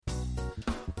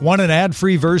Want an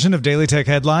ad-free version of Daily Tech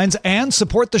Headlines and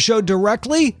support the show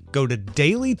directly? Go to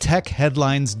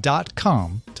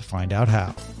dailytechheadlines.com to find out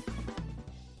how.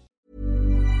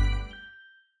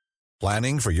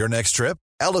 Planning for your next trip?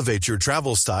 Elevate your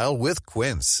travel style with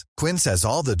Quince. Quince has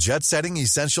all the jet-setting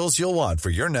essentials you'll want for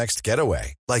your next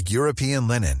getaway, like European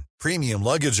linen, premium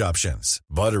luggage options,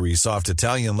 buttery soft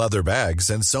Italian leather bags,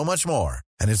 and so much more.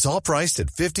 And it's all priced at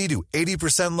 50 to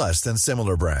 80% less than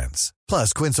similar brands.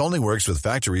 Plus, Quince only works with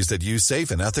factories that use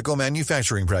safe and ethical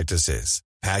manufacturing practices.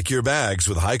 Pack your bags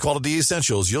with high-quality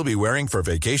essentials you'll be wearing for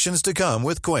vacations to come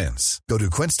with Quince. Go to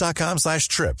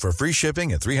quince.com/trip for free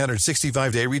shipping and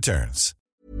 365-day returns.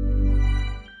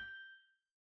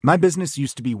 My business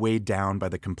used to be weighed down by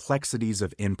the complexities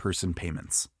of in-person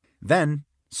payments. Then,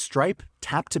 Stripe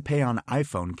Tap to Pay on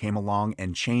iPhone came along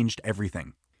and changed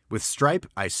everything. With Stripe,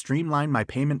 I streamlined my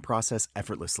payment process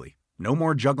effortlessly. No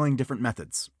more juggling different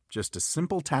methods. Just a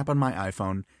simple tap on my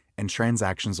iPhone and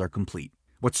transactions are complete.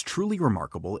 What's truly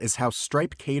remarkable is how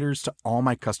Stripe caters to all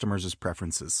my customers'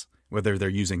 preferences. Whether they're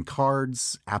using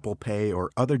cards, Apple Pay,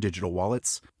 or other digital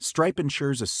wallets, Stripe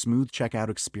ensures a smooth checkout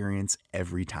experience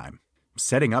every time.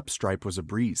 Setting up Stripe was a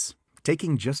breeze,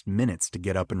 taking just minutes to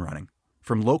get up and running.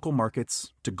 From local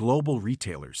markets to global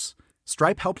retailers,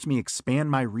 Stripe helped me expand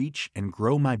my reach and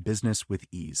grow my business with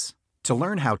ease. To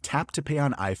learn how Tap to Pay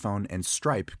on iPhone and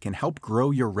Stripe can help grow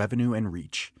your revenue and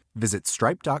reach, visit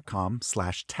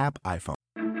stripe.com/tapiphone.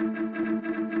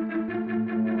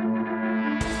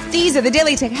 These are the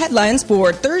Daily Tech headlines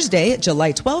for Thursday,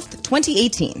 July 12th,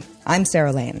 2018. I'm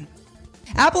Sarah Lane.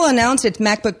 Apple announced its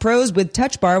MacBook Pros with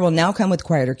Touch Bar will now come with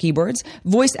quieter keyboards,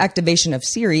 voice activation of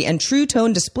Siri, and True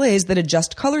Tone displays that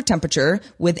adjust color temperature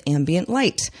with ambient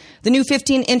light. The new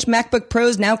 15-inch MacBook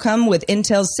Pros now come with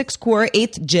Intel's 6-core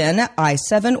 8th Gen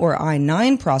i7 or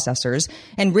i9 processors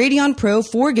and Radeon Pro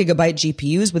 4GB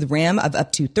GPUs with RAM of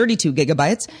up to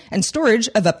 32GB and storage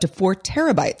of up to 4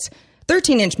 terabytes.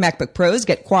 13-inch MacBook Pros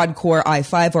get quad-core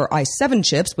i5 or i7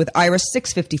 chips with Iris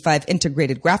 655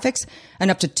 integrated graphics and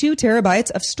up to 2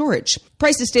 terabytes of storage.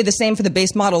 Prices stay the same for the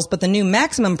base models, but the new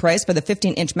maximum price for the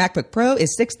 15-inch MacBook Pro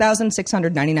is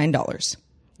 $6,699.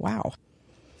 Wow.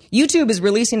 YouTube is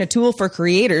releasing a tool for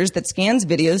creators that scans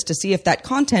videos to see if that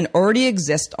content already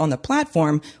exists on the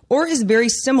platform or is very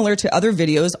similar to other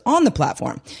videos on the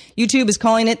platform. YouTube is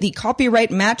calling it the Copyright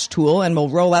Match tool and will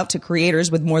roll out to creators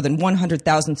with more than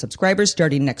 100,000 subscribers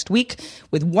starting next week,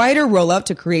 with wider rollout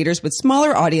to creators with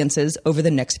smaller audiences over the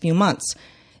next few months.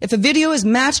 If a video is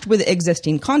matched with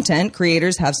existing content,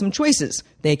 creators have some choices.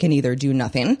 They can either do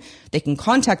nothing, they can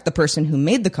contact the person who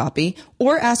made the copy,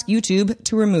 or ask YouTube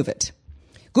to remove it.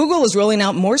 Google is rolling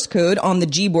out Morse code on the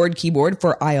Gboard keyboard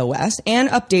for iOS and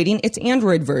updating its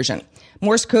Android version.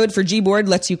 Morse code for Gboard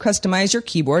lets you customize your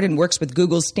keyboard and works with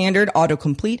Google's standard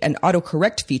autocomplete and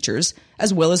autocorrect features,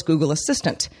 as well as Google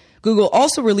Assistant. Google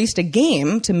also released a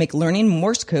game to make learning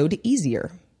Morse code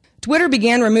easier. Twitter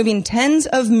began removing tens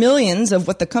of millions of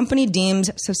what the company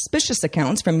deems suspicious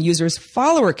accounts from users'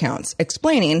 follower counts,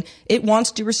 explaining it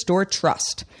wants to restore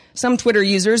trust. Some Twitter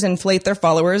users inflate their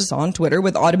followers on Twitter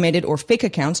with automated or fake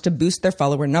accounts to boost their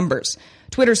follower numbers.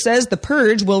 Twitter says the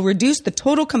purge will reduce the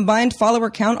total combined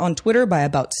follower count on Twitter by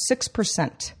about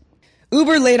 6%.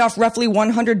 Uber laid off roughly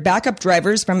 100 backup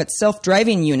drivers from its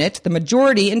self-driving unit, the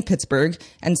majority in Pittsburgh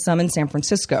and some in San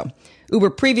Francisco. Uber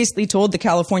previously told the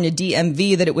California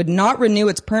DMV that it would not renew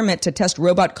its permit to test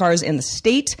robot cars in the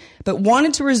state, but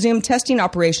wanted to resume testing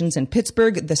operations in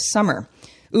Pittsburgh this summer.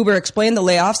 Uber explained the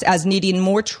layoffs as needing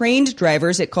more trained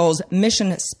drivers it calls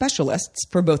mission specialists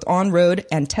for both on-road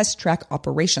and test track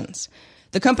operations.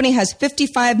 The company has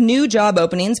 55 new job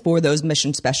openings for those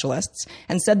mission specialists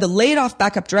and said the laid-off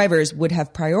backup drivers would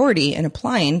have priority in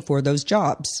applying for those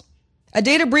jobs. A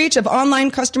data breach of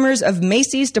online customers of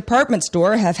Macy's department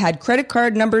store have had credit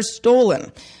card numbers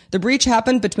stolen. The breach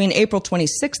happened between April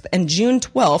 26th and June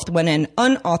 12th when an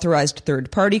unauthorized third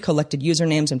party collected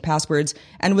usernames and passwords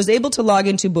and was able to log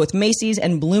into both Macy's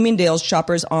and Bloomingdale's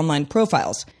shoppers' online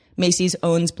profiles. Macy's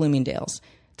owns Bloomingdale's.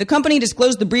 The company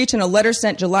disclosed the breach in a letter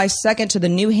sent July 2nd to the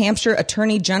New Hampshire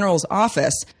Attorney General's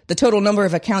office. The total number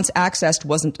of accounts accessed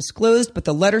wasn't disclosed, but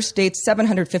the letter states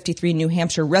 753 New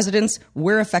Hampshire residents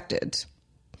were affected.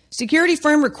 Security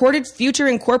firm Recorded Future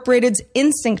Incorporated's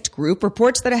Instinct Group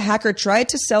reports that a hacker tried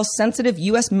to sell sensitive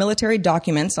U.S. military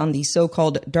documents on the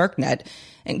so-called Darknet,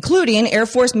 including Air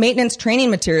Force maintenance training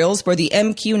materials for the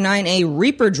MQ-9A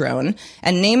Reaper drone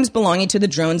and names belonging to the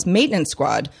drone's maintenance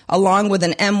squad, along with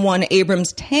an M1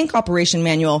 Abrams tank operation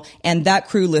manual and that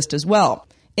crew list as well.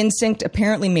 Instinct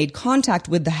apparently made contact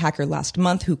with the hacker last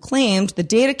month, who claimed the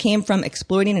data came from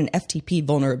exploiting an FTP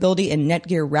vulnerability in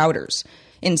Netgear routers.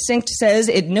 Insynct says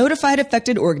it notified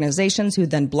affected organizations who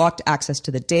then blocked access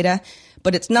to the data,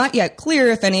 but it's not yet clear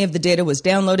if any of the data was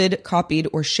downloaded, copied,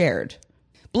 or shared.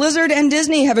 Blizzard and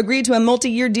Disney have agreed to a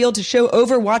multi-year deal to show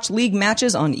Overwatch League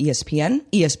matches on ESPN,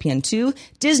 ESPN2,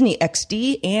 Disney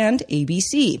XD, and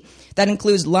ABC. That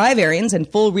includes live airings and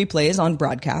full replays on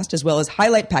broadcast, as well as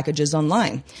highlight packages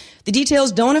online. The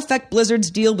details don't affect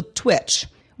Blizzard's deal with Twitch.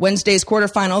 Wednesday's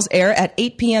quarterfinals air at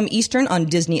 8 p.m. Eastern on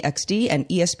Disney XD and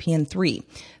ESPN3.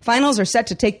 Finals are set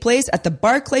to take place at the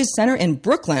Barclays Center in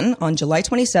Brooklyn on July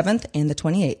 27th and the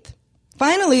 28th.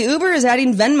 Finally, Uber is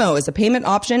adding Venmo as a payment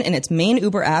option in its main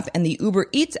Uber app and the Uber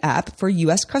Eats app for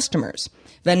U.S. customers.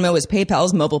 Venmo is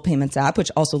PayPal's mobile payments app, which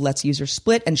also lets users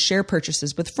split and share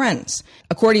purchases with friends.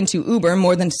 According to Uber,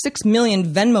 more than 6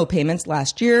 million Venmo payments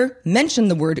last year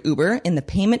mentioned the word Uber in the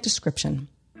payment description.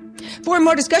 For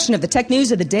more discussion of the tech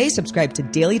news of the day, subscribe to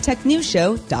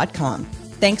dailytechnewsshow.com.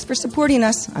 Thanks for supporting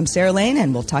us. I'm Sarah Lane,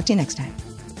 and we'll talk to you next time.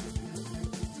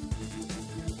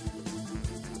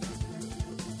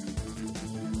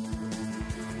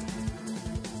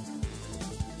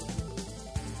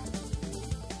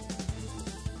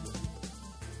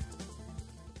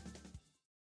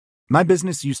 My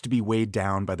business used to be weighed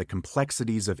down by the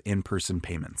complexities of in-person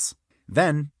payments.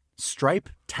 Then, Stripe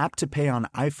Tap to Pay on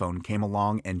iPhone came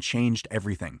along and changed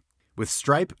everything. With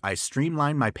Stripe, I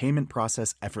streamlined my payment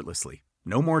process effortlessly.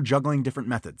 No more juggling different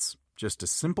methods. Just a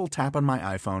simple tap on my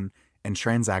iPhone and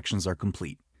transactions are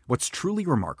complete. What's truly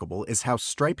remarkable is how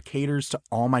Stripe caters to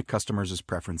all my customers'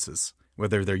 preferences.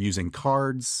 Whether they're using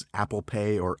cards, Apple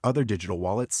Pay, or other digital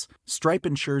wallets, Stripe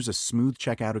ensures a smooth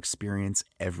checkout experience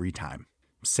every time.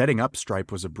 Setting up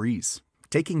Stripe was a breeze,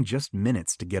 taking just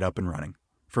minutes to get up and running.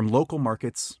 From local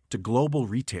markets to global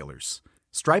retailers,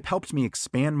 Stripe helped me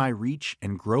expand my reach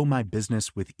and grow my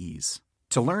business with ease.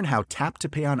 To learn how Tap to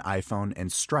Pay on iPhone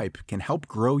and Stripe can help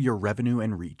grow your revenue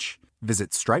and reach,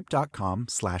 visit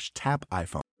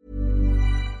stripe.com/tapiphone.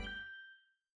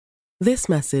 This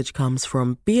message comes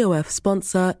from BOF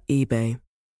sponsor eBay.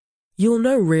 You'll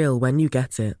know real when you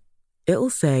get it. It'll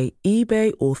say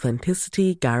eBay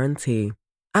Authenticity Guarantee.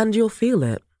 And you'll feel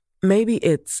it. Maybe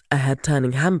it's a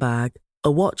head-turning handbag, a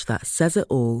watch that says it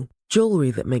all, jewelry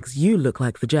that makes you look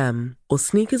like the gem, or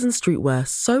sneakers and streetwear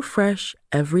so fresh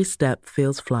every step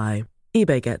feels fly.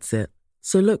 eBay gets it.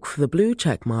 So look for the blue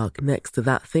check mark next to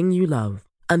that thing you love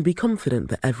and be confident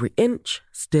that every inch,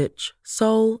 stitch,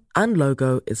 sole, and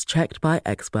logo is checked by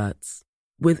experts.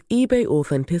 With eBay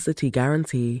Authenticity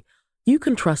Guarantee, you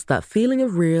can trust that feeling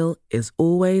of real is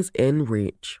always in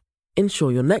reach.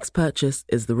 Ensure your next purchase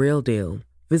is the real deal.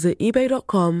 Visit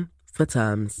ebay.com for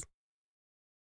terms.